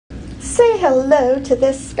Say hello to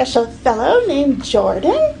this special fellow named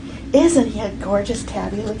Jordan. Isn't he a gorgeous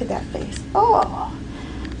tabby? Look at that face. Oh,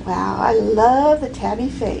 wow, I love the tabby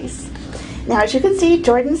face. Now, as you can see,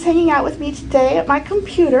 Jordan's hanging out with me today at my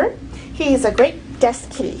computer. He's a great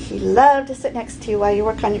desk kitty. He loves to sit next to you while you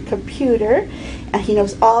work on your computer, and he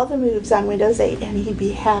knows all the moves on Windows 8, and he'd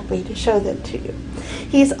be happy to show them to you.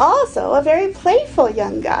 He's also a very playful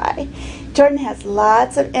young guy. Jordan has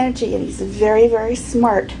lots of energy, and he's very, very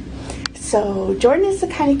smart. So Jordan is the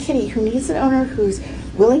kind of kitty who needs an owner who's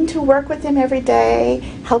willing to work with him every day,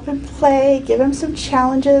 help him play, give him some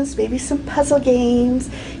challenges, maybe some puzzle games,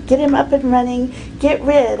 get him up and running, get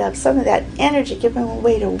rid of some of that energy, give him a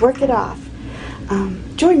way to work it off.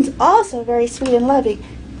 Jordan's also very sweet and loving,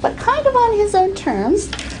 but kind of on his own terms.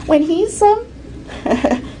 When he's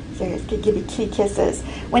give me kitty kisses.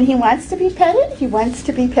 When he wants to be petted, he wants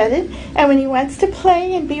to be petted, and when he wants to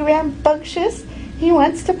play and be rambunctious, he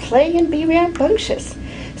wants to play and be rambunctious.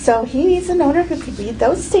 So he needs an owner who can read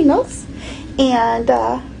those signals and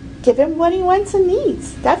give him what he wants and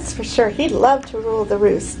needs. That's for sure. He'd love to rule the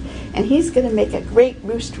roost, and he's going to make a great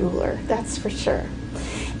roost ruler. That's for sure.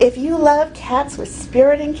 If you love cats with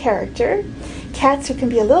spirit and character, cats who can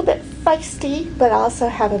be a little bit feisty but also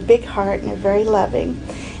have a big heart and are very loving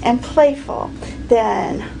and playful,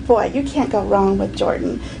 then boy, you can't go wrong with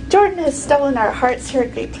Jordan. Jordan has stolen our hearts here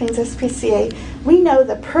at Great Plains SPCA. We know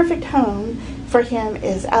the perfect home for him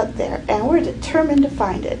is out there, and we're determined to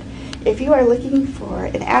find it. If you are looking for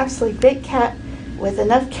an absolutely great cat with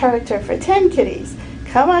enough character for 10 kitties,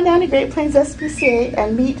 come on down to Great Plains SPCA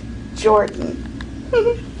and meet Jordan.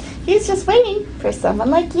 He's just waiting for someone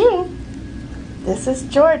like you. This is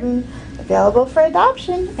Jordan, available for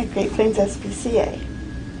adoption at Great Plains SPCA.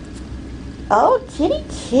 Oh, kitty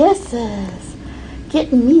kisses.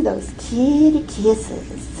 Getting me those kitty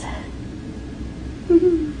kisses.